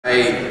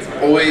I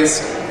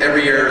always,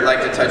 every year, like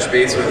to touch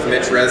base with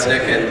Mitch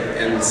Resnick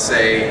and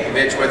say,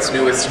 Mitch, what's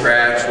new with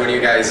Scratch? What are you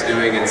guys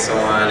doing? And so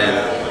on,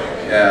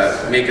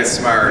 and make us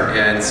smart.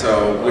 And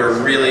so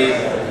we're really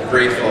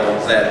grateful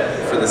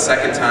that for the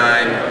second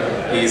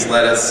time, he's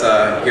let us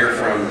hear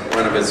from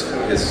one of his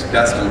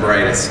best and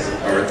brightest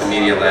over at the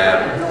Media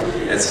Lab.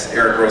 It's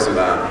Eric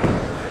Rosenbaum.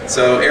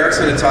 So Eric's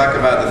going to talk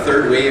about the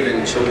third wave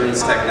in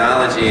children's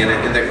technology,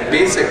 and the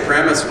basic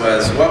premise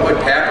was, what would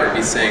Papert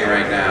be saying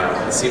right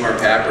now? Seymour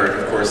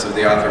Papert, of course, of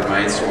the author of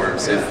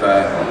Mindstorms,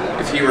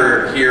 if he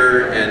were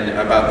here and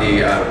about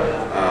the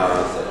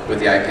with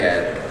the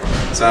iPad.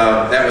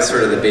 So that was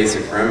sort of the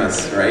basic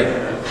premise, right?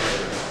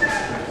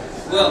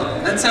 Well,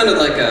 that sounded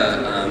like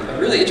a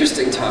really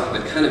interesting talk,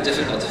 but kind of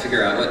difficult to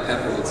figure out what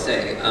Papert would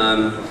say.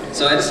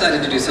 So I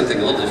decided to do something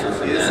a little different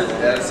from that.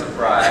 That's a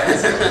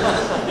surprise.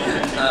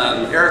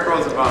 Eric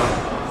Rosenbaum.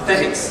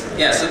 Thanks.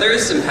 Yeah, so there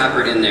is some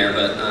Papert in there,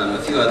 but a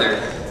few other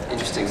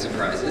interesting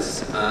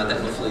surprises that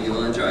hopefully you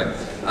will enjoy.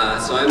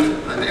 So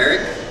I'm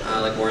Eric.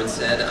 Like Warren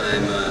said,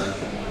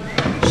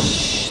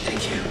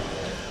 thank you.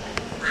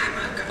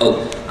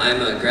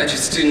 I'm a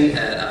graduate student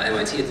at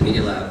MIT at the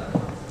Media Lab,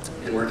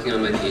 and working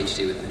on my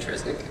PhD with Mitch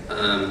Resnick.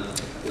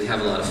 We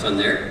have a lot of fun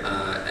there,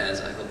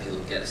 as I hope you'll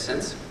get a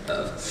sense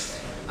of.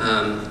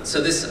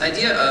 So this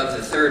idea of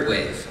the third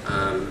wave,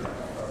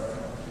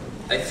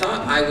 I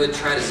thought I would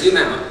try to zoom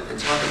out and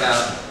talk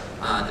about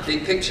the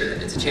big picture.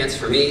 It's a chance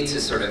for me to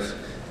sort of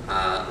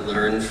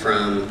learn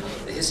from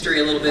the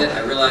history a little bit.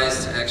 I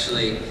realized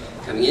actually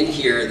coming in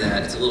here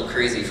that it's a little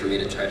crazy for me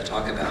to try to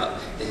talk about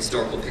the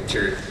historical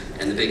picture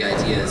and the big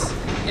ideas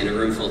in a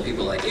room full of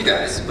people like you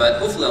guys, but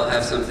hopefully I'll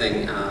have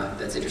something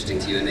that's interesting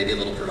to you and maybe a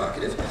little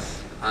provocative.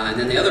 And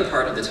then the other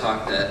part of the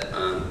talk that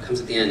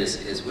comes at the end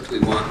is what do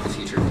we want the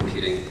future of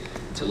computing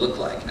to look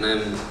like? And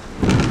I'm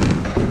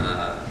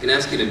going to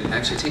ask you to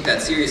actually take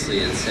that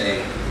seriously and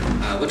say,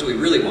 what do we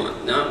really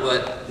want? Not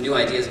what new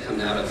ideas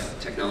come out of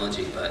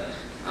technology, but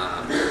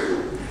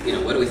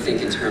what do we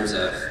think in terms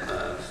of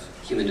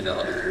human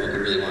development and what we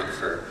really want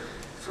for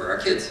our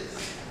kids?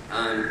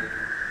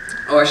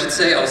 I should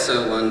say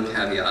also one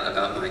caveat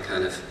about my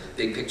kind of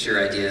big picture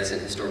ideas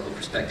and historical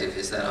perspective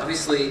is that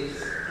obviously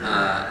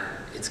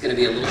it's going to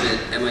be a little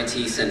bit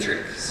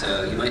MIT-centric,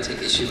 so you might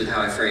take issue with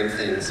how I frame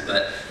things,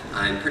 but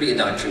I'm pretty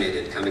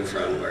indoctrinated coming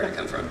from where I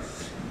come from.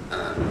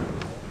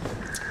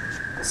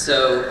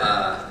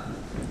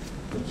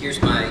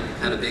 Here's my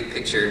kind of big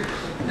picture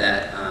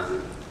that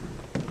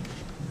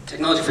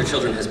technology for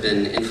children has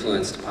been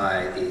influenced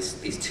by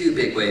these two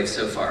big waves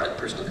so far,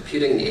 personal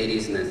computing in the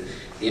 80s and then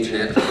the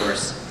internet, of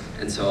course.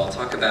 And so I'll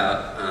talk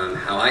about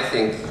how I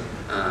think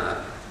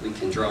we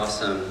can draw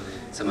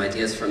some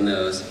ideas from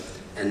those.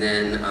 And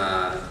then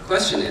the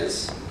question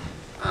is,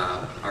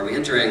 are we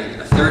entering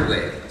a third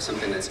wave,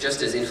 something that's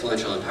just as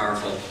influential and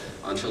powerful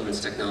on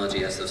children's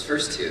technology as those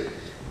first two?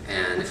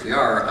 And if we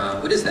are,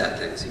 what is that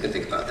thing? So you can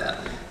think about that.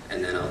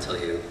 And then I'll tell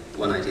you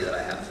one idea that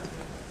I have.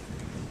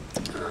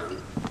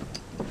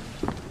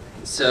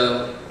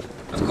 So,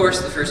 of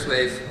course, the first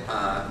wave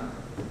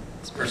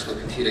is personal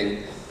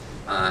computing,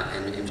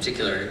 and in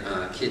particular,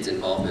 kids'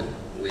 involvement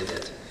with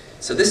it.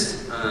 So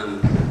this, I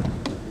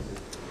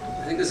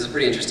think this is a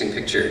pretty interesting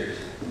picture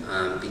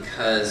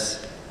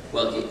because,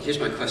 well, here's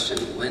my question.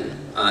 When,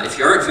 if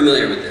you aren't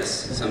familiar with this,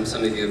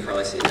 some of you have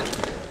probably seen it,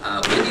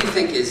 when do you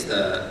think is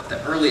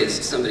the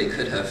earliest somebody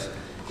could have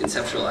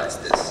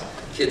conceptualized this?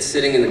 Kids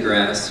sitting in the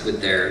grass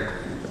with their,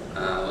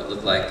 what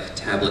look like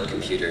tablet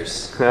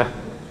computers.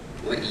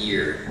 What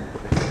year?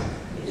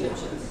 So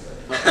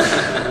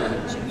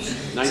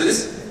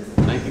this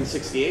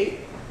 1968?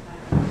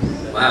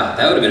 Wow,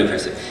 that would have been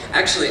impressive.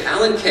 Actually,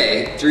 Alan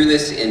Kay drew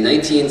this in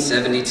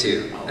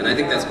 1972, and I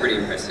think that's pretty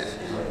impressive.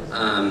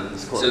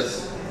 So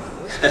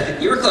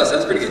you were close. That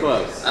was pretty good.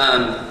 Close.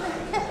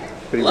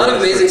 A lot of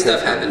amazing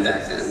stuff happened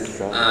back then,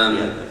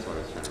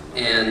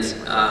 and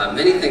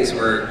many things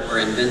were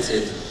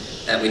invented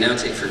that we now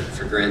take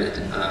for granted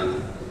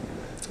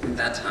at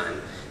that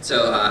time.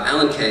 So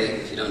Alan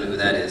Kay, if you don't know who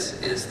that is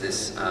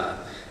this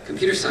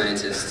computer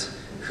scientist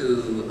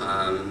who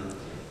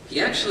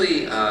he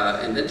actually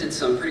invented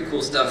some pretty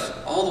cool stuff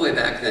all the way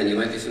back then. You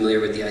might be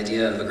familiar with the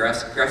idea of a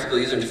graphical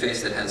user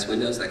interface that has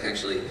windows that can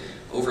actually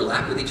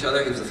overlap with each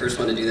other. He was the first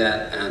one to do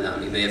that, and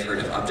you may have heard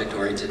of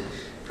object-oriented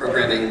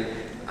programming.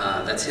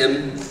 That's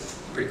him.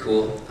 Pretty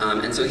cool.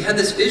 And so he had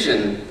this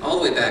vision all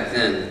the way back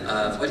then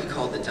of what he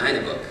called the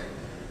Dynabook.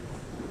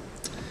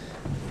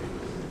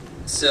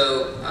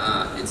 So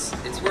it's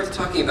worth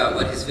talking about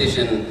what his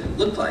vision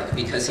looked like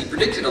because he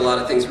predicted a lot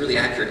of things really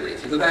accurately.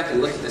 If you go back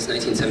and look at this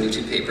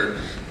 1972 paper,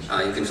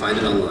 you can find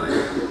it online.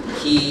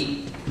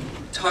 He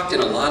talked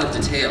in a lot of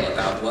detail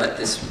about what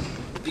this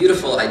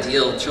beautiful,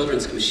 ideal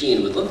children's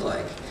machine would look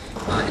like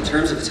in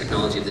terms of the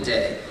technology of the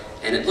day.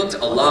 And it looked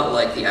a lot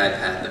like the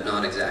iPad, but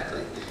not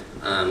exactly.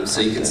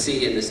 So you can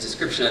see in this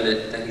description of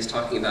it that he's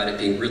talking about it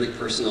being really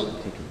personal.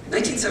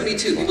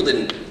 1972, people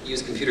didn't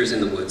use computers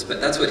in the woods, but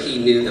that's what he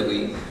knew that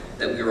we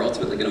were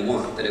ultimately going to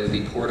want, that it would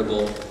be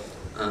portable,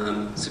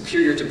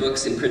 superior to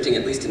books in printing,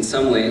 at least in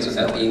some ways,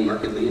 without being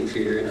markedly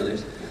inferior in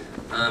others.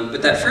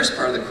 But that first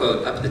part of the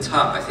quote up at the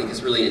top, I think,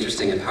 is really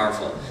interesting and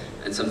powerful,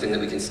 and something that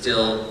we can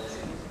still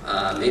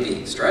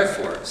maybe strive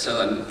for.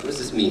 So what does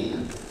this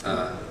mean?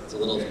 It's a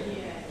little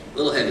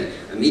heavy.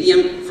 A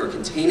medium for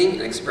containing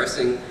and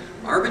expressing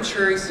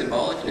arbitrary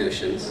symbolic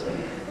notions,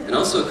 and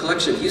also a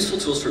collection of useful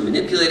tools for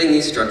manipulating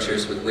these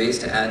structures with ways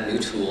to add new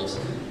tools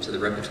to the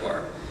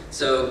repertoire.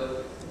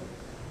 So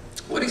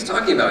what he's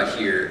talking about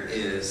here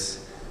is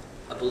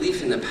a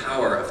belief in the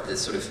power of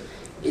this sort of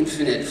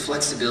infinite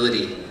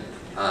flexibility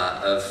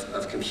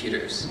of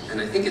computers.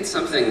 And I think it's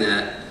something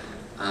that,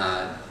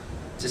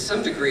 to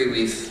some degree,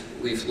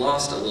 we've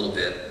lost a little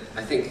bit.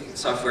 I think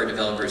software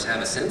developers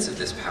have a sense of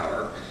this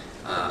power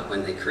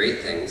when they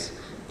create things,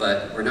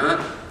 but we're not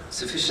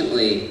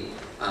sufficiently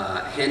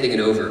handing it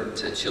over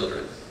to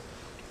children.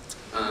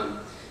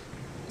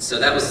 So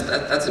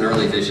that's an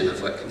early vision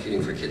of what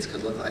computing for kids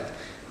could look like.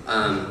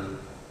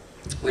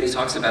 When he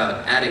talks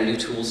about adding new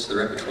tools to the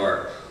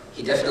repertoire,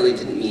 he definitely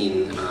didn't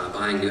mean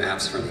buying new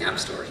apps from the App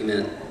Store. He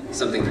meant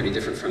something pretty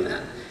different from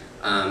that.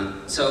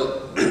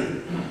 So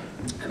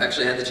I've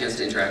actually had the chance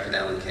to interact with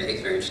Alan Kay, he's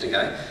a very interesting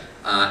guy,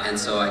 and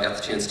so I got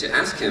the chance to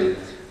ask him,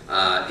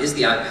 is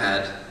the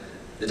iPad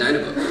the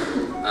Dynabook?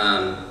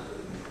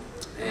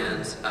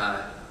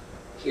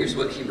 Here's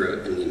what he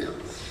wrote in an email.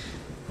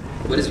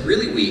 What is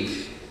really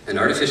weak, and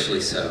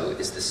artificially so,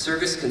 is the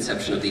service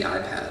conception of the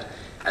iPad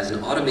as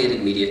an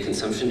automated media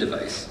consumption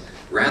device,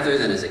 rather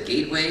than as a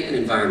gateway and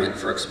environment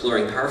for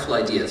exploring powerful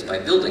ideas by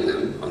building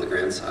them on the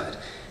grand side,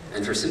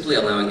 and for simply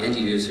allowing end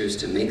users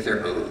to make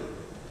their own.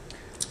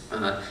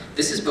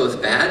 This is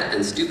both bad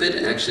and stupid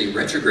and actually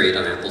retrograde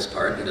on Apple's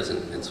part. He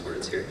doesn't mince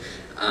words here.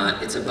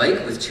 It's a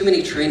bike with too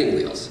many training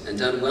wheels and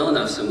done well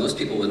enough so most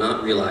people will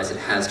not realize it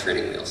has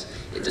training wheels.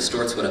 It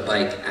distorts what a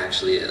bike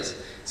actually is.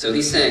 So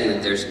he's saying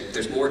that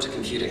there's more to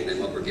computing than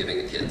what we're giving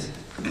to kids.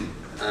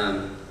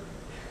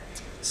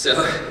 So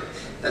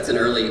that's an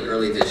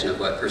early vision of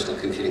what personal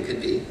computing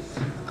could be.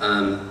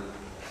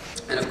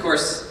 And of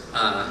course,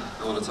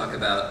 I want to talk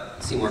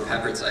about Seymour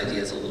Papert's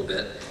ideas a little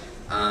bit.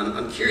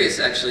 I'm curious,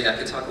 actually, I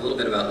could talk a little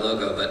bit about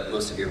Logo, but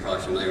most of you are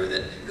probably familiar with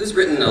it. Who's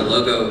written a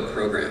Logo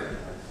program?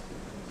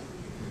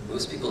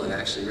 Most people have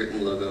actually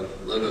written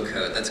Logo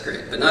code. That's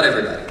great, but not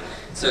everybody.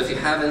 So if you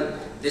haven't,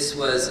 this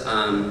was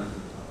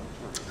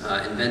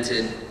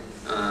invented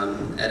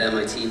at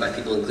MIT by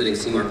people including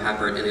Seymour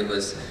Papert, and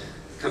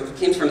it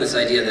came from this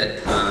idea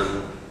that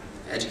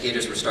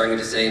educators were starting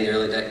to say in the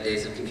early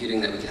days of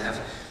computing that we could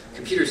have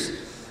computers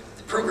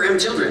program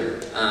children,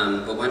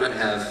 but why not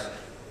have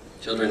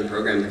children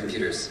program the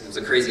computers? It was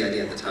a crazy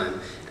idea at the time,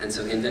 and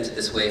so he invented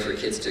this way for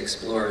kids to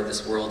explore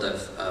this world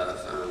of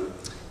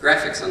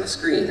graphics on the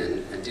screen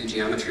and do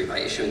geometry by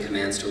issuing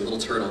commands to a little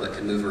turtle that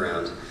could move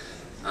around.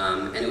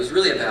 And it was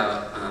really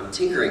about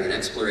tinkering and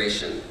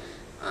exploration.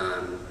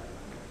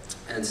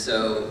 And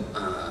so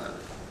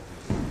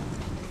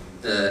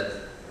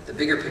the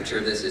bigger picture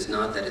of this is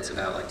not that it's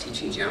about like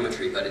teaching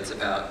geometry, but it's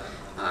about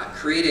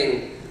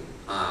creating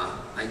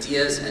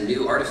ideas and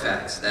new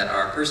artifacts that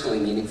are personally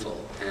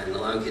meaningful and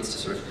allowing kids to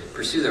sort of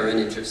pursue their own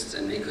interests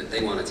and make what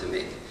they wanted to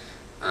make.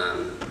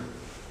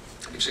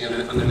 Actually,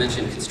 I'm going to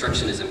mention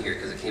constructionism here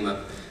because it came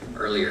up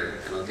earlier,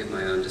 and I'll give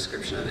my own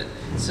description of it.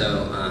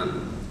 So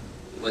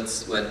what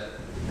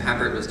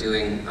Papert was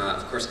doing,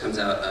 of course, comes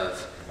out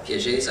of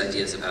Piaget's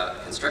ideas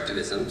about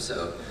constructivism,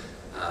 so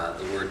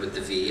the word with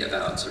the V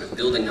about sort of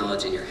building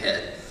knowledge in your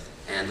head.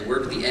 And the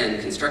word at the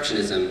end,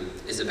 constructionism,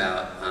 is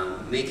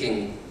about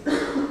making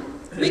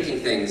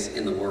things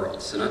in the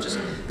world. So not just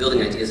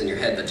building ideas in your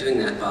head, but doing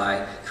that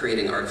by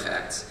creating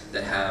artifacts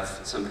that have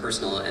some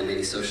personal and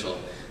maybe social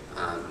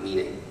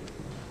meaning.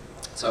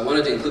 So I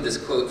wanted to include this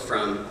quote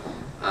from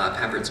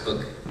Papert's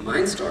book,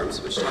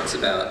 Mindstorms, which talks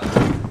about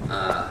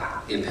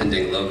the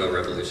impending logo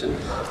revolution.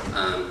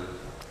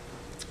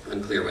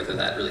 Unclear whether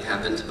that really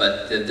happened,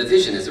 but the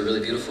vision is a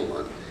really beautiful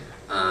one.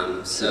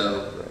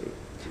 So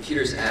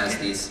computers as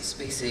these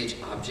space-age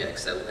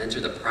objects that will enter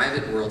the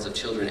private worlds of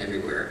children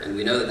everywhere, and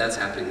we know that that's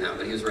happening now,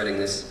 but he was writing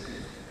this,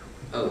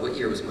 what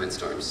year was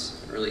Mindstorms?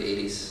 Early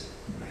 80s,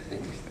 I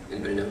think.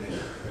 Anybody know?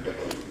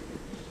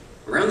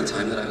 Around the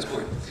time that I was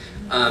born.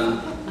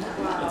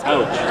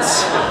 Ouch.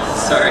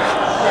 Sorry.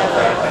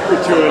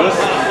 Gratuitous.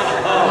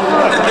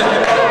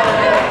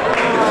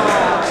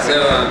 So,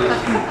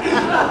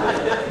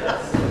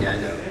 yeah, I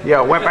know. You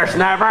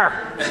whippersnapper!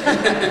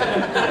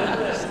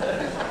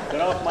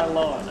 Get off my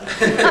lawn.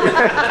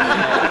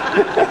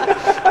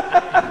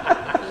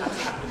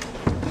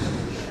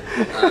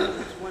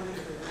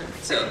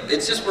 So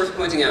it's just worth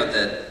pointing out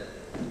that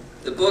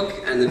the book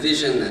and the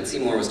vision that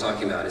Seymour was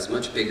talking about is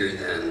much bigger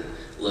than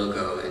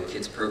Logo and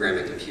kids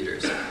programming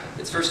computers.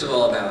 It's first of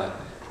all about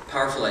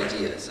powerful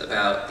ideas,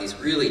 about these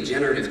really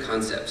generative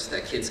concepts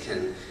that kids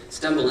can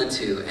stumble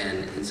into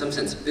and in some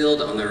sense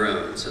build on their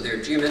own. So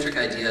they're geometric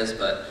ideas,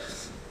 but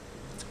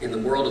in the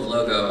world of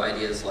logo,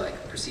 ideas like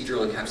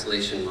procedural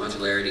encapsulation,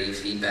 modularity,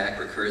 feedback,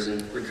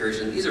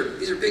 recursion, these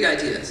are big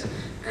ideas.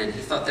 And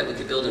he thought that we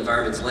could build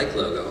environments like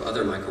Logo,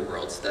 other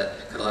microworlds,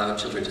 that could allow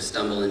children to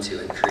stumble into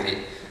and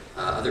create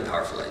other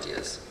powerful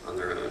ideas on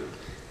their own.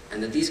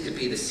 And that these could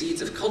be the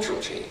seeds of cultural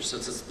change. So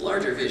it's this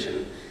larger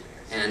vision,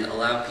 and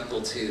allow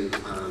people to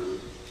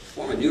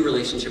form a new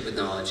relationship with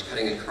knowledge,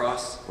 cutting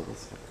across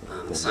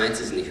the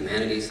sciences and the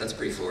humanities. That's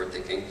pretty forward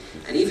thinking.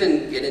 And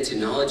even get into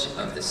knowledge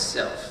of the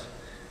self,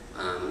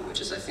 which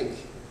is, I think,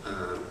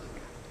 a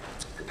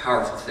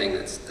powerful thing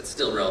that's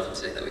still relevant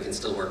today, that we can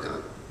still work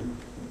on.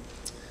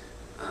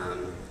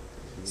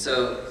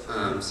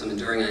 Some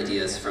enduring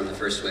ideas from the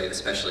first wave,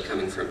 especially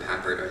coming from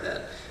Papert, are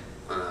that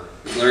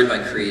we learn by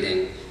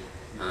creating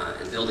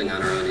and building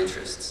on our own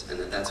interests, and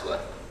that's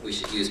what we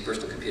should use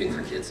personal computing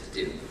for kids to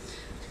do.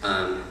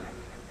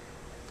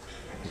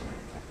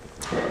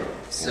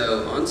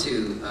 So on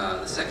to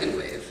the second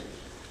wave.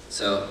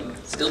 So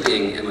still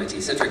being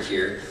MIT-centric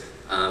here,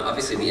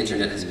 obviously the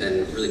internet has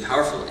been really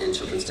powerful in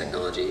children's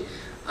technology,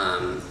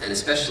 and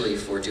especially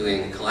for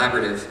doing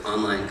collaborative,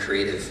 online,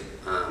 creative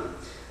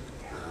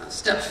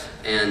stuff.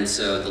 And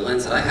so the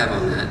lens that I have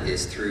on that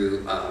is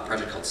through a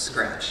project called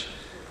Scratch.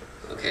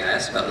 Okay, I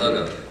asked about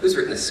Logo. Who's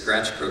written a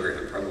Scratch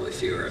program? Probably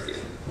fewer of you.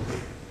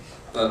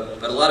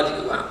 But a lot of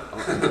people, wow,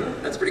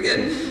 that's pretty good.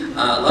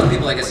 A lot of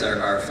people, I guess,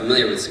 are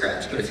familiar with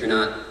Scratch, but if you're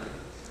not,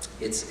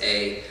 it's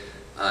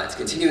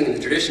continuing in the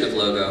tradition of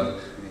Logo,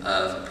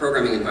 of a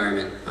programming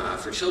environment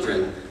for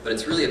children, but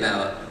it's really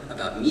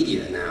about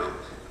media now.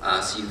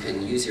 So you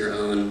can use your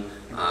own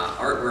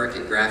artwork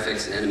and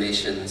graphics and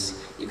animations.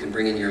 You can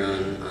bring in your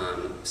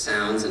own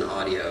sounds and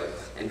audio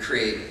and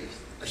create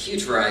a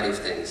huge variety of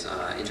things,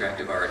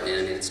 interactive art and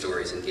animated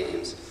stories and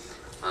games.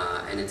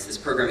 And it's this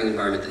programming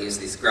environment that uses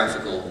these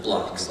graphical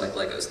blocks, like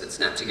Legos, that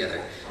snap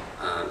together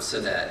so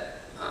that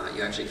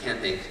you actually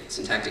can't make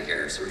syntactic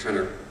errors. So we're trying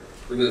to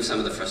remove some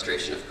of the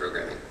frustration of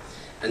programming.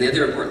 And the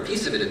other important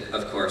piece of it,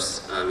 of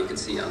course, you can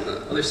see on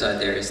the other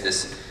side there, is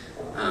this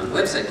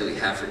website that we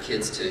have for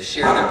kids to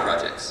share their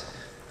projects.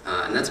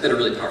 And that's been a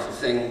really powerful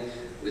thing.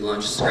 We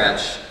launched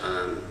Scratch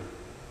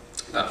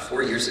about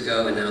 4 years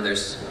ago, and now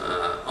there's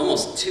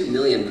almost 2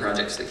 million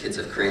projects that kids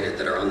have created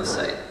that are on the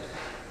site,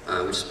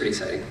 which is pretty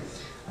exciting.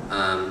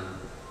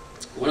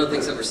 One of the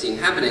things that we're seeing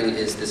happening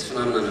is this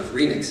phenomenon of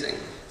remixing.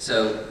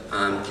 So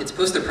kids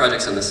post their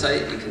projects on the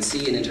site, you can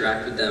see and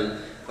interact with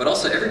them, but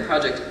also every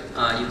project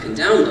you can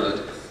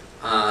download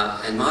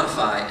and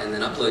modify, and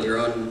then upload your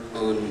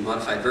own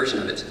modified version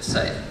of it to the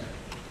site.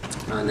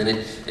 And then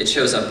it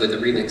shows up with a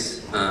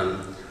remix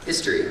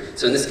history.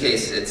 So in this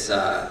case, it's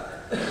a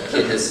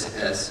kid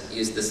has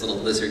used this little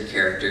lizard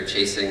character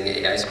chasing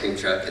an ice cream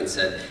truck and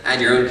said, add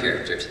your own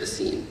character to the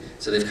scene.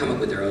 So they've come up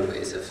with their own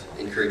ways of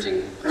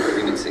encouraging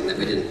remixing that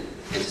we didn't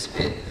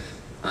anticipate.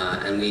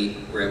 And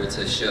we were able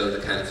to show the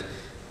kind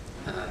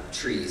of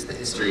trees, the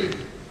history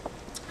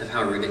of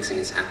how remixing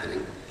is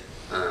happening.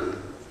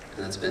 And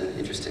that's been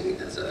interesting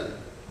as a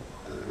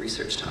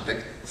research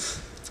topic.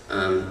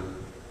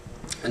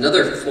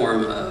 Another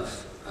form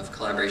of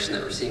collaboration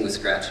that we're seeing with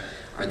Scratch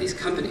are these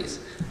companies.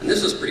 And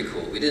this was pretty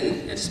cool. We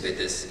didn't anticipate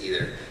this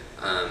either.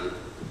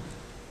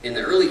 In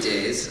the early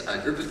days, a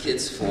group of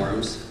kids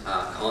formed,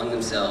 calling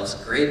themselves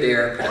Gray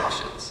Bear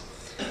Productions.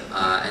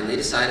 And they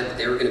decided that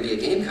they were going to be a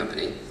game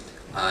company,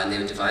 and they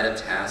would divide up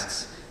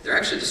tasks. They're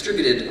actually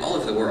distributed all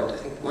over the world. I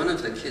think one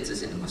of the kids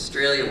is in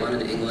Australia, one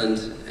in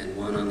England, and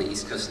one on the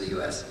east coast of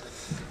the US.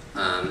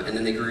 And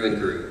then they grew and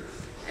grew.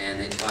 And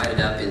they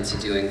divided up into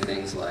doing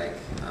things like,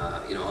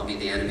 I'll be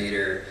the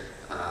animator,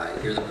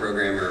 you're the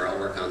programmer, I'll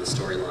work on the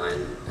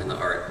storyline and the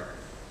art.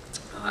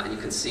 And you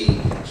can see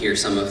here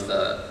some of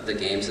the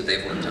games that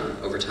they've worked on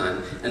over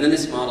time. And then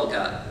this model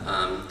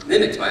got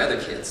mimicked by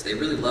other kids. They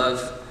really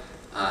love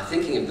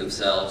thinking of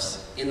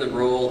themselves in the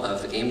role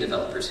of the game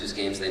developers whose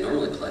games they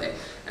normally play.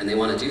 And they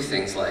want to do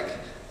things like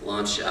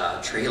launch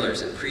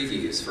trailers and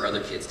previews for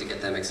other kids to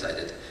get them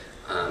excited.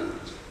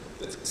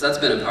 So that's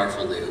been a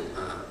powerful new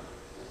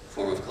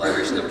form of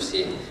collaboration that we're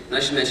seeing. And I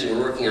should mention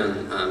we're working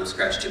on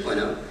Scratch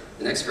 2.0,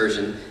 the next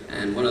version,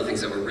 and one of the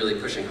things that we're really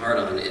pushing hard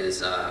on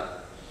is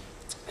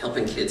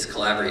helping kids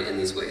collaborate in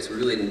these ways. We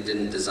really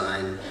didn't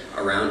design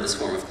around this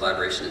form of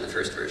collaboration in the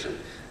first version,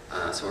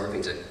 so we're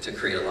hoping to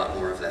create a lot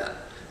more of that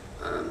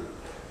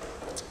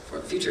for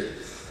the future.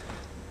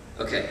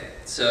 Okay,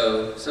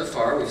 so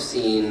far we've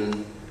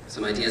seen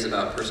some ideas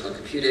about personal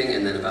computing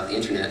and then about the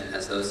internet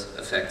as those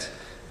affect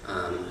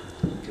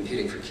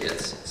computing for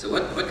kids. So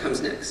what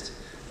comes next?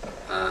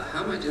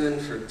 How am I doing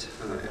for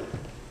time?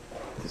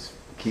 Just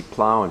keep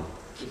plowing.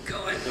 Keep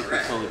going, all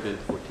right. It's only been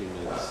 14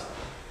 minutes.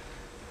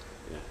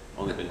 Yeah,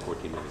 only been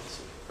 14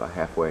 minutes. About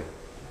halfway.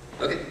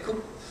 Okay,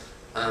 cool.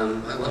 I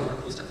have a lot more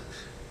cool stuff.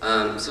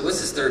 So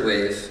what's this third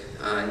wave?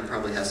 You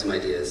probably have some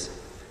ideas.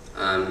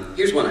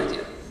 Here's one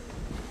idea,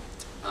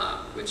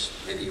 which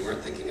maybe you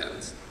weren't thinking of.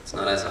 It's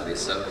not as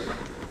obvious. So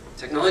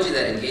technology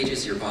that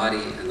engages your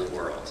body and the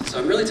world. So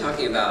I'm really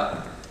talking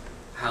about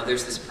how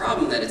there's this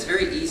problem that it's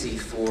very easy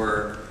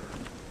for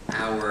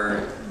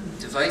our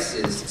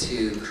devices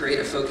to create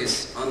a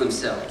focus on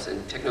themselves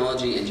and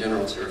technology in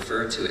general to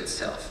refer to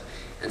itself.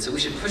 And so we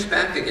should push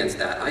back against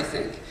that, I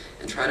think,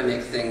 and try to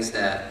make things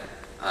that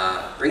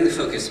bring the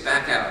focus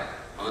back out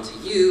onto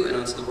you and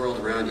onto the world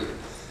around you.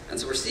 And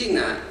so we're seeing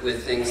that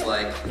with things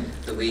like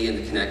the Wii and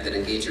the Kinect that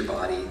engage your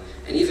body,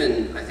 and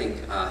even, I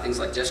think, things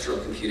like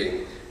gestural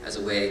computing as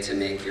a way to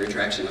make your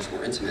interaction much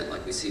more intimate,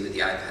 like we see with the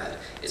iPad,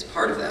 is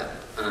part of that.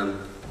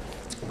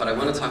 But I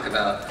want to talk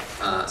about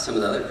some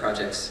of the other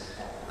projects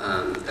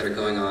that are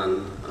going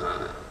on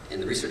in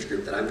the research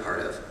group that I'm part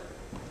of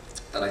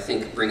that I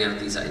think bring out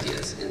these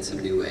ideas in some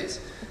new ways.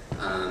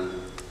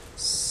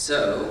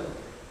 So,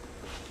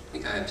 I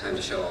think I have time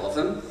to show all of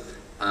them.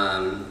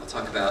 I'll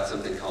talk about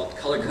something called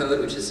Color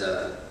Code, which is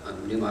a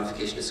new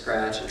modification to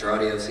Scratch, a Draw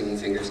Audio, Singing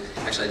Fingers.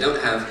 Actually, I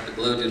don't have a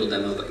Glow Doodle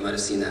demo, but you might have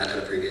seen that at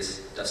a previous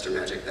Duster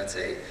Magic. That's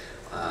a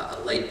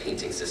light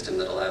painting system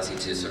that allows you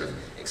to sort of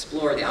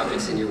explore the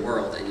objects in your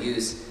world and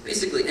use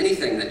basically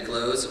anything that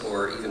glows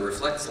or even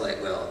reflects light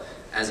well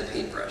as a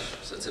paintbrush.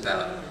 So it's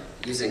about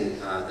using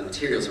the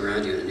materials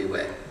around you in a new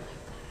way.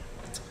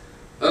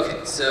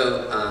 Okay,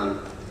 so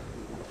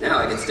now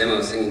I get to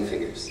demo Singing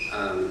Fingers.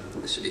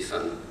 This should be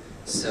fun.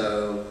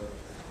 So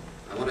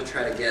I want to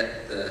try to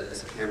get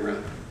this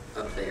camera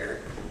up there,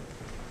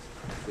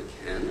 if we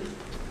can.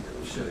 I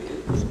will show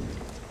you.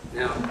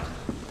 Now,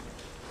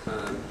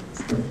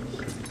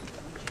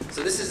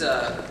 so this is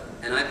an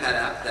iPad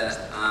app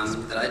that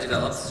I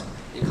developed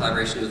in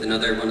collaboration with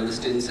another one of the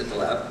students at the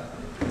lab.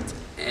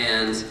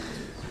 And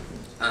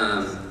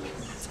how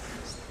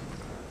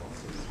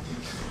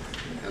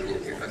are we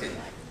doing here? Okay.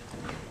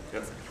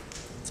 Yep.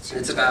 And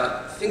it's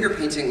about finger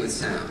painting with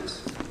sound.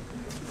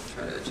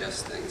 Try to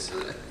adjust things so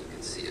that you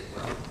can see it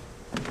well.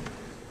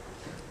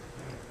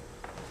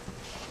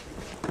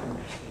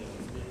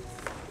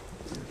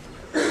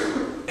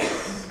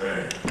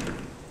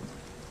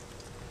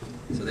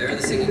 So there are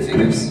the singing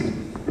fingers.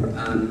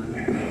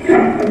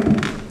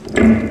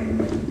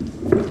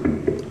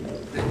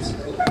 Thanks,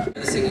 cool.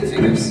 The singing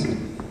fingers.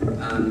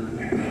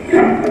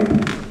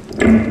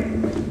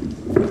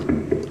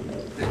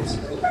 Thanks,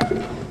 cool.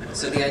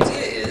 So the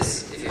idea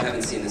is, if you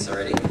haven't seen this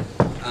already,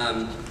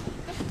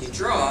 you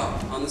draw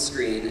on the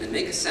screen and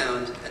make a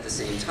sound at the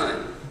same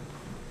time.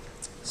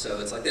 So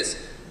it's like this.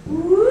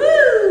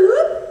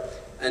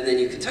 And then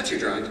you can touch your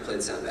drawing to play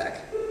the sound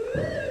back.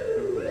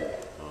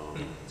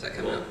 Does that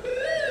come out?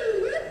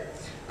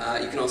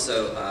 You can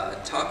also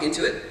talk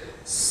into it.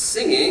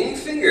 Singing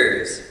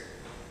fingers.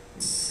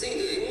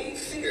 Singing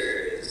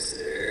fingers.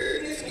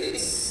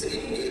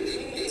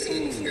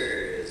 Singing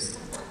fingers.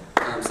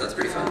 So that's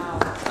pretty fun.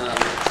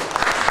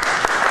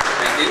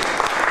 Thank you.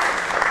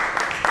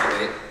 Oh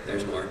wait,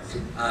 there's more.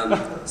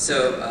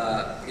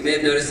 You may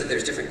have noticed that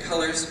there's different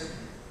colors.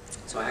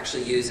 So I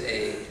actually use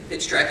a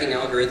pitch tracking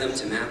algorithm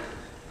to map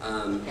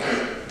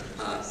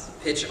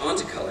pitch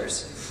onto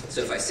colors.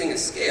 So if I sing a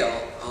scale,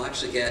 I'll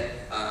actually get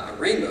a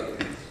rainbow.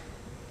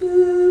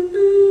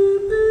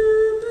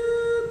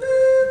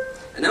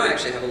 And now I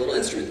actually have a little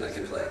instrument that I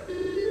can play.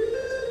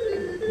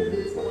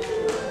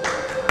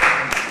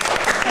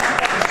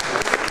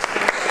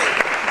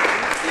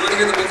 You want to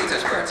hear the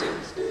multi-touch part too?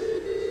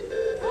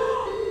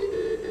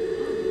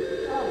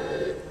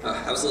 Oh,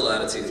 that was a little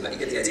out of tune, but you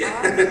get the idea.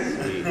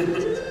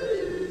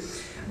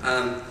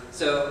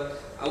 So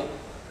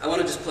I want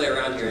to just play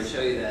around here and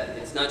show you that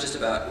it's not just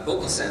about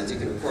vocal sounds. You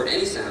can record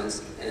any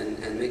sounds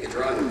and make a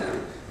drawing of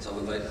them. So I'll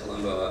invite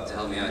Colombo up to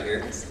help me out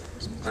here.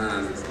 I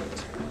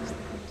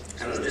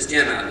don't know, just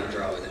jam out and we'll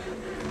draw with it.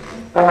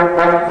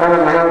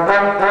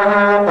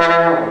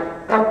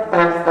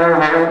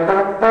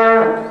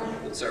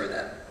 We'll start with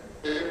that.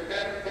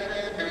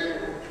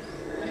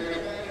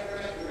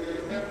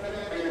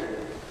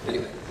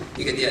 Anyway,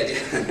 you get the idea.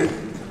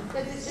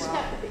 Does it just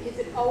have to be, is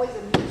it always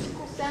a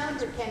musical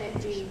sound, or can it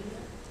be,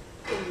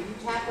 can you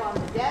tap on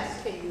the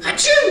desk, can you...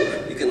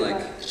 Achoo! You can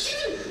like,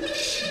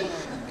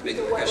 make a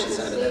percussion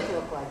sound of that. So what does the sleeve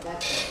look like?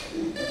 That's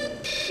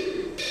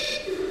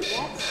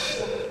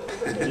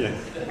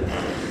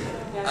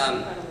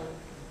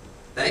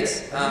Thanks.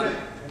 Have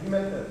you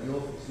met that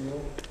Mule from Seal?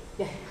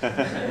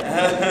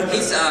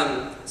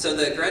 So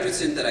the graduate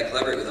student that I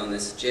collaborate with on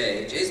this,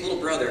 Jay's little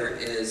brother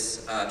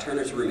is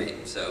Turner's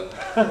roommate, so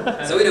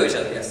we know each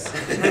other, yes.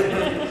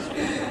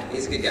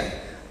 He's a good guy.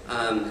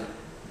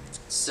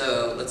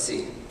 So let's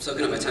see, I'm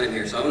soaking up my time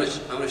here. So I want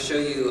to show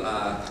you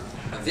a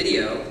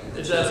video.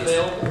 Is that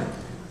available?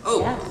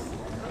 Oh,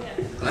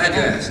 glad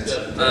you asked.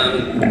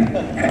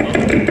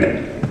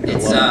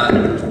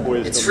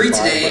 It's free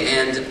today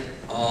and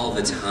all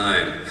the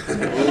time.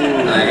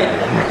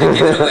 I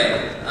give it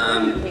away.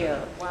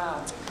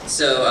 wow.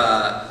 So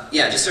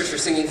yeah, just search for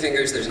Singing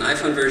Fingers. There's an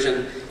iPhone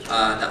version. The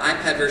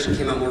iPad version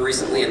came out more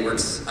recently and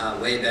works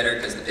way better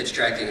because the pitch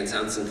tracking and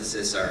sound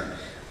synthesis are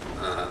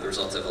the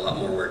results of a lot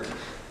more work.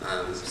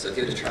 So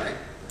give it a try.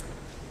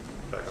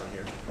 Back on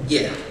here.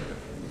 Yeah,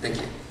 thank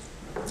you.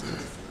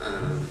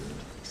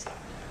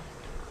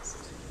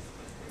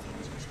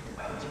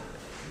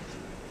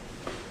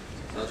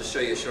 I'll just show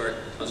you a short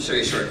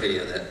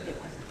video that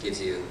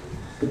gives you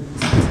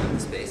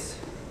space.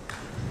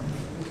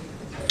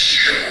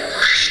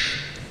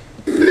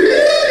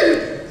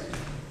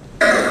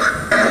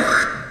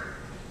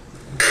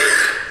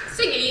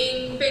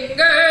 Singing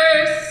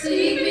fingers,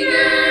 singing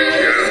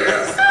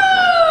fingers.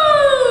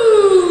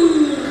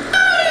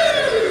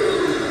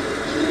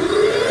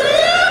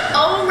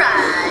 All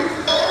right,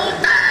 all right, all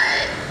right.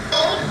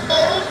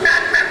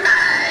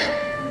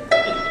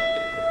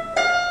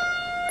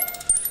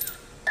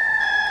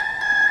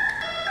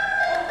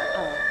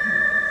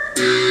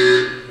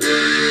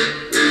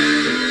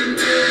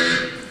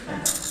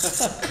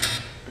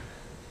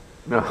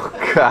 Oh,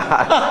 God. I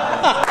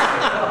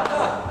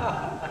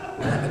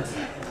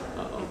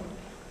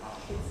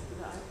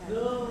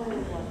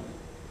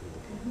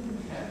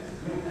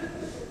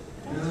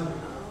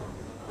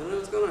don't know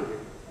what's going on here.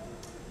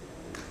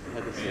 We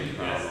had the same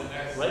problem.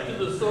 Right to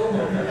the soul.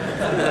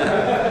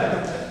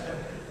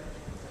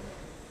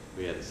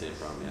 We had the same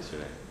problem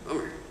yesterday.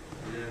 Bummer.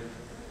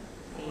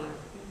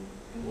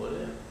 What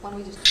if? Why don't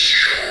we just?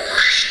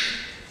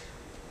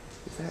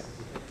 Is that?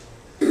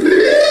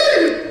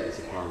 It's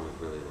a problem with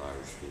really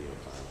large video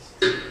files.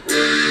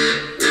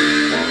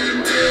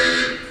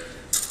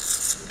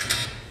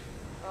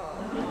 Well,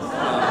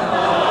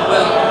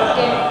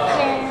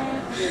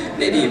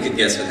 maybe you could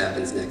guess what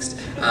happens next.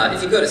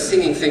 If you go to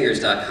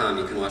singingfingers.com,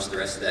 you can watch the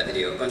rest of that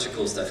video. A bunch of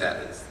cool stuff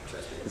happens.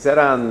 Trust me. Is that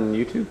on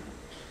YouTube?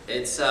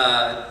 It's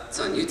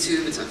on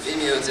YouTube, it's on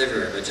Vimeo, it's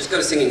everywhere. But just go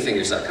to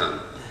singingfingers.com,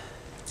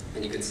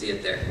 and you can see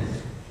it there.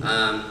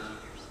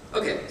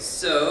 Okay,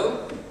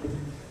 so.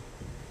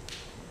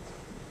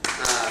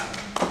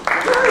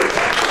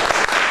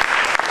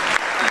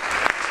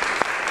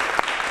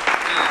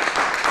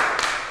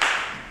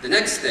 The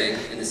next thing,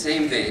 in the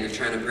same vein of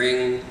trying to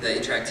bring the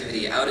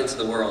interactivity out into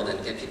the world and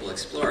get people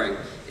exploring,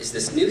 is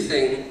this new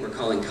thing we're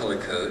calling color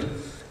code.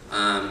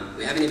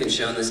 We haven't even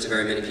shown this to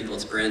very many people,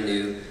 it's brand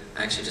new.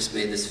 I actually just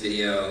made this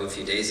video a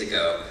few days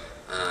ago,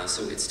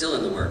 so it's still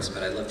in the works,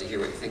 but I'd love to hear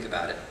what you think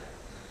about it.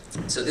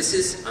 So this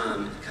is,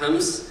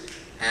 comes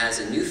as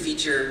a new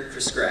feature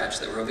for Scratch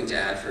that we're hoping to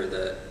add for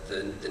the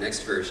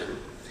next version.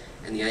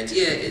 And the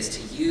idea is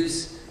to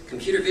use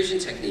computer vision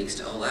techniques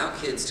to allow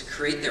kids to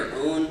create their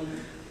own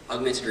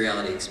augmented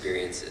reality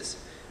experiences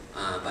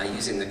by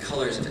using the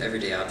colors of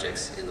everyday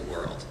objects in the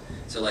world.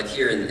 So like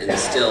here in the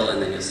still,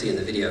 and then you'll see in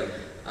the video,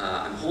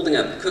 I'm holding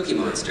up Cookie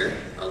Monster,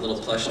 a little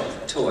plush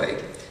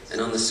toy, and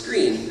on the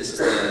screen, this is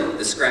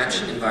the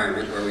Scratch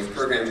environment where we've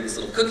programmed these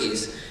little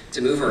cookies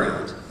to move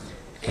around.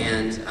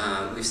 And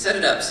we've set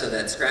it up so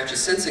that Scratch is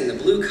sensing the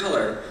blue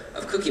color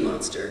of Cookie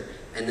Monster,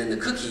 and then the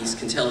cookies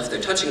can tell if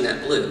they're touching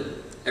that blue.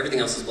 Everything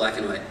else is black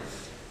and white.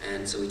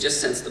 And so we just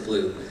sense the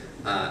blue,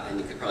 and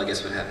you could probably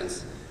guess what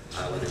happens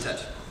when they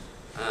touch.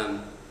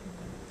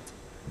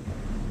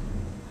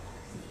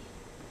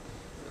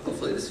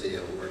 Hopefully this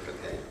video will work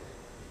okay.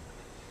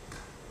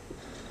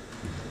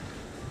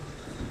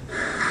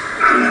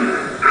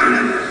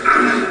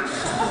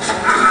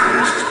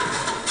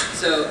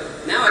 So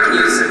now I can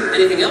use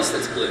anything else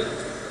that's blue.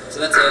 So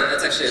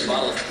that's actually a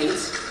bottle of paint.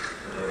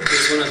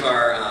 It's one of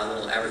our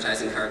little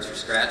advertising cards for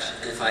Scratch.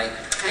 And if I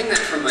hang that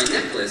from my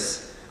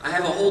necklace, I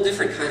have a whole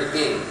different kind of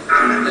game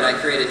that I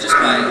created just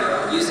by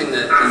using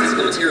the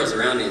physical materials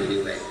around me in a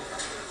new way.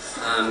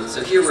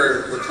 So here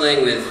we're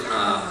playing with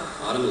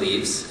autumn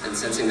leaves and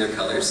sensing their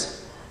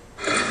colors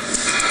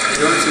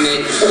in order to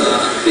make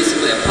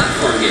basically a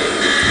platform game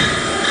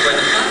where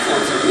the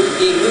platforms are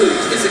being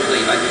moved physically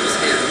by people's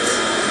hands.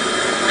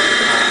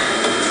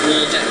 The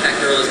little jetpack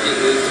girl is being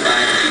moved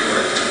by the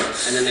keyboard,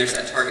 and then there's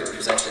that target, which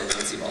was actually a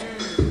bouncy ball.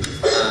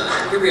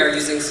 Here we are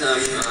using some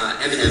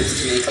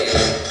M&Ms to make an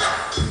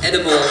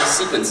edible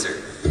sequencer.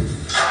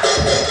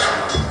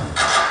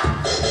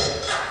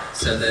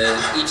 So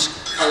each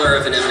color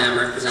of an M&M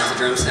represents a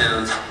drum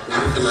sound. We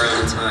move them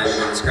around in time, and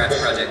then the Scratch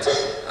project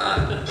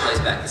plays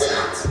back the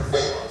sounds.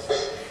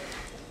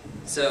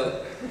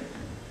 So,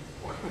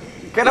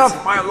 Get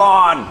off my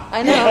lawn!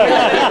 I know.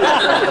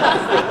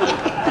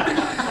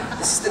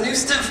 this is the new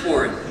stuff,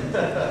 Warren.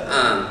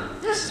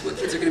 This is what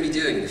kids are going to be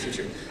doing in the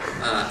future.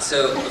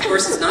 So, of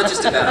course, it's not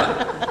just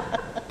about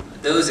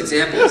those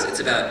examples. It's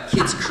about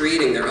kids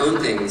creating their own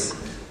things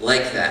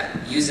like that,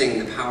 using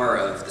the power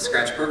of the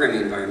Scratch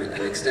programming environment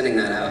and extending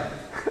that out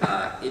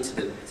into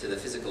the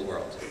physical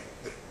world.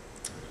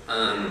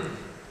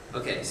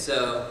 Okay,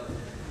 so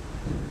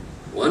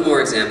one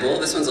more example.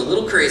 This one's a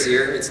little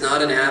crazier. It's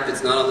not an app,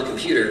 it's not on the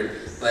computer,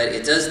 but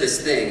it does this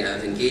thing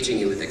of engaging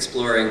you with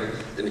exploring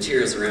the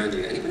materials around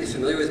you. Anybody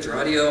familiar with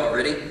Drawdio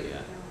already?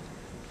 Yeah.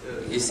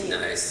 Nice,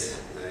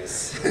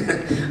 nice.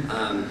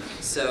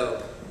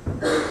 So,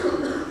 let's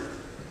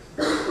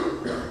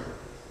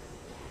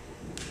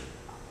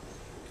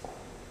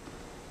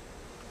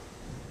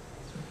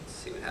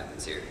see what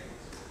happens here.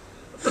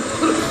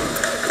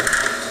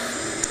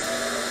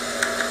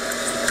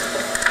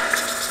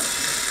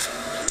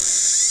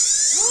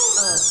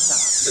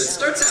 So it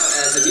starts out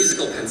as a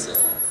musical pencil.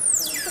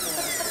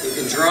 You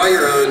can draw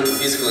your own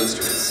musical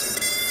instruments.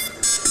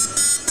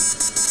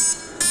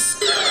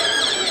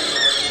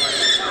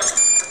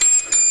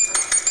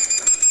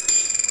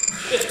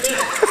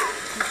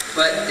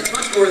 But it's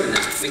much more than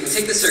that. We can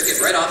take the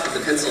circuit right off of the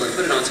pencil and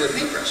put it onto a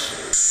paintbrush.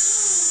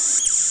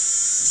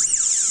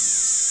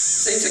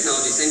 Same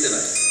technology, same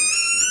device.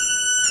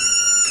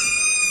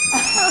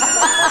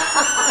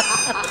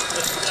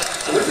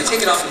 So what if we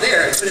take it off of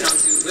there and put it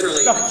onto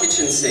literally the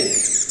kitchen sink?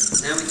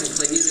 Now we can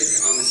play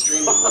music on the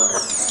stream of water.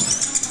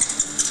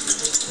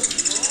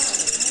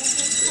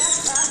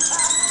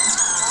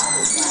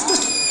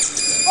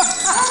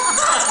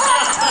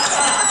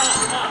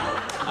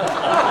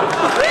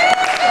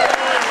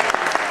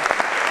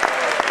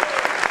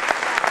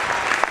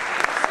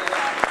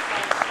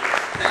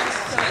 Thanks.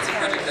 So that's a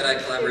project that I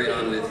collaborate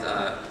on with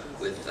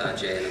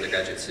Jay and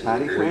undergraduate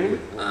student group.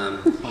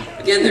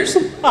 Again, there's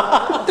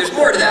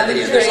more to that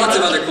video. There's lots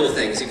of other cool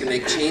things. You can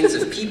make chains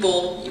of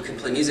people. You can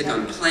play music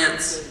on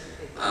plants.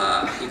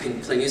 You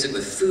can play music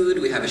with food.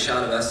 We have a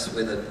shot of us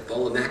with a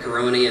bowl of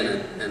macaroni and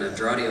a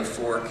Doctoral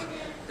fork.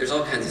 There's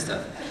all kinds of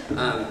stuff.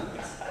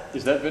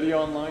 Is that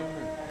video online?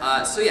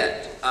 So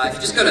yeah, if you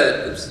just go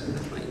to, oops,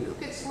 my email. You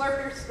could slurp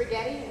your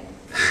spaghetti and...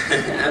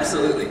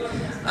 Absolutely.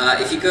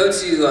 If you go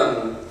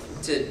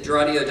to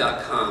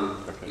Doctoral.com,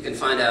 you can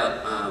find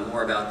out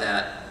more about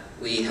that.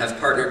 We have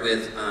partnered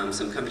with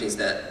some companies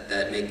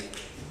that make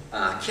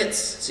kits,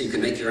 so you can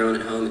make your own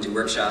at home and do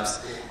workshops.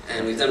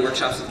 And we've done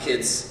workshops with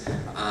kids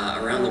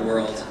around the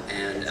world,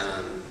 and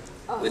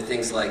with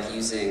things like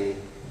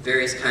using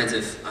various kinds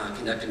of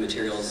conductive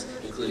materials,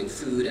 including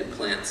food and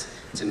plants,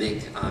 to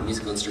make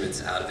musical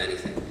instruments out of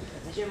anything.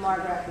 Does your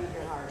Margaret beat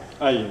your heart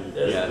out?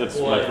 Yeah, that's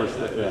my first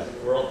thing, yeah.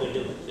 We're all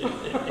thinking.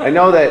 I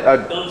know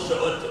that Don't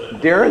show it to him.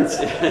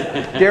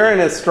 Darren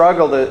has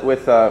struggled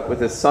with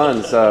his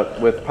sons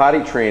with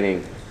potty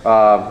training,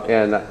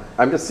 and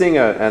I'm just seeing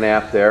an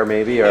app there,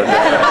 maybe, or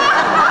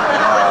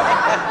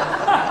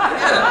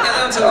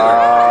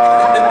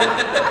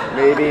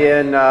maybe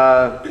in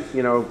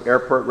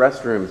airport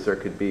restrooms there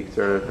could be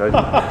sort of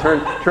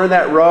turn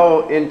that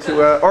row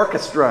into an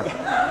orchestra.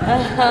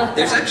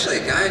 There's actually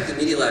a guy at the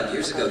Media Lab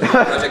years ago who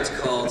had a project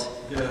called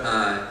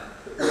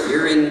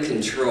You're in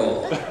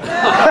Control. Look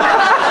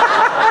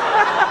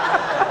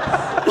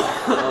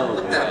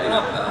that one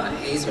up,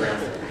 Hayes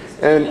Raffle.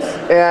 And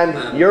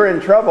you're in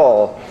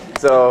trouble.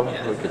 So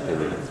we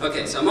continue.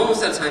 Okay, so I'm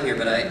almost out of time here,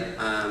 but I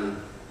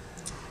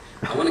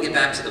want to get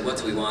back to the what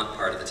do we want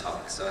part of the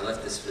talk. So I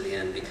left this for the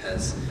end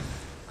because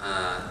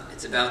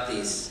it's about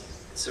these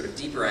sort of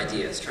deeper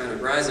ideas, trying to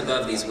rise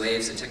above these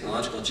waves of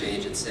technological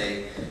change and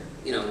say,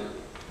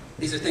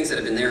 these are things that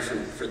have been there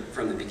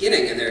from the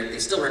beginning, and they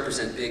still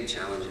represent big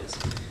challenges.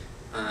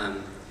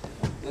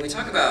 When we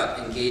talk about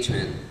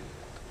engagement,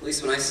 at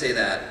least when I say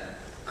that,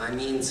 I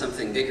mean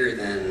something bigger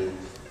than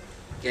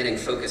getting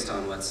focused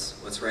on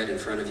what's right in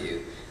front of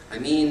you. I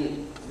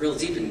mean real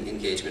deep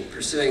engagement,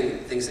 pursuing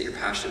things that you're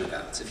passionate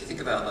about. So if you think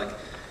about like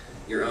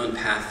your own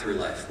path through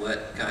life,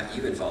 what got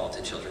you involved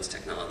in children's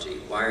technology?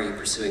 Why are you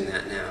pursuing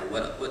that now?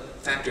 What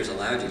factors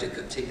allowed you to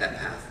take that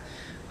path?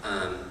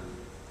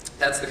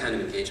 That's the kind of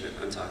engagement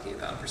I'm talking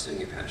about, pursuing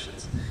your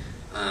passions.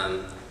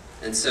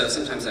 And so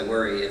sometimes I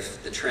worry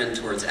if the trend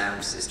towards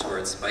apps is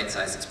towards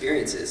bite-sized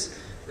experiences,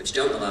 which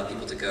don't allow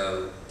people to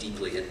go deep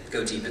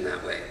in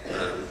that way.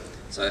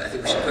 So I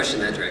think we should push in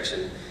that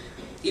direction.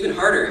 Even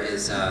harder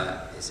is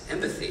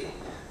empathy.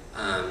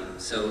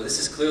 So this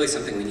is clearly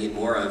something we need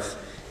more of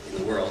in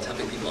the world,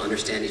 helping people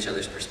understand each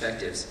other's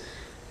perspectives.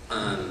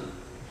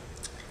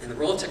 And the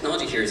role of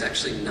technology here is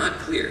actually not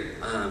clear.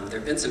 There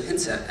have been some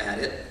hints at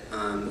it,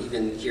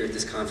 even here at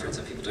this conference,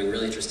 of people doing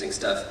really interesting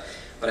stuff.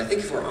 But I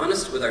think if we're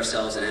honest with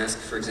ourselves and ask,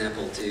 for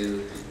example,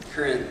 do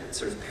current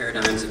sort of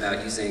paradigms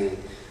about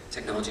using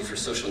technology for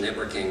social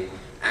networking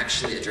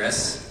actually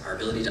address our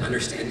ability to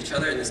understand each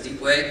other in this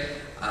deep way?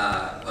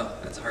 Well,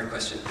 that's a hard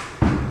question,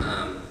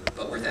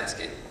 but worth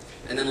asking.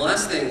 And then the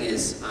last thing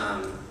is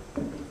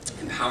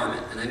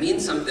empowerment. And I mean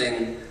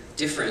something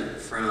different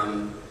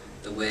from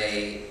the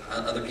way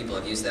other people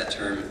have used that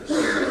term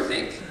here, I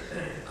think.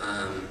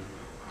 I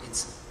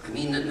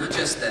mean not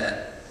just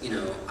that,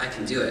 I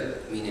can do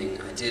it, meaning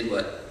I did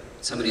what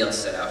somebody else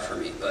set out for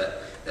me,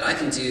 but that I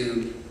can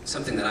do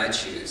something that I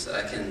choose, that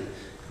I can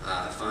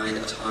find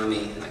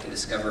autonomy, and I can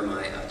discover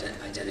my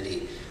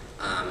identity,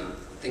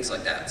 things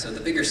like that. So the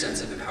bigger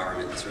sense of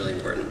empowerment is really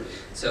important.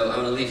 So I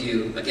want to leave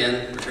you,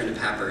 again, return to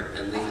Papert,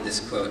 and leave with this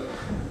quote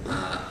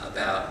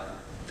about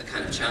the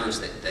kind of challenge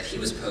that he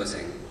was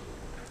posing,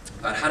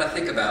 about how to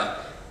think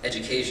about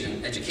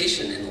education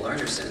in the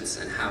larger sense,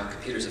 and how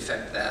computers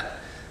affect that.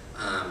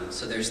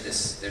 So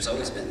there's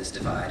always been this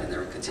divide, and there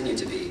will continue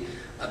to be,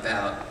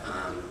 about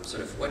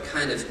sort of what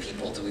kind of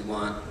people do we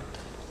want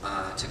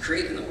to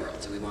create in the world?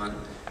 Do we want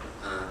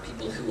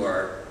people who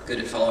are good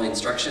at following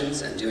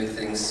instructions and doing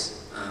things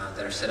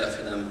that are set up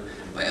for them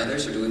by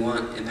others, or do we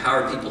want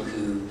empowered people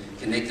who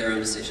can make their own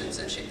decisions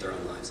and shape their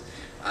own lives?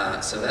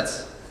 So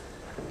that's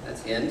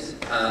the end.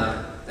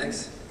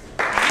 Thanks.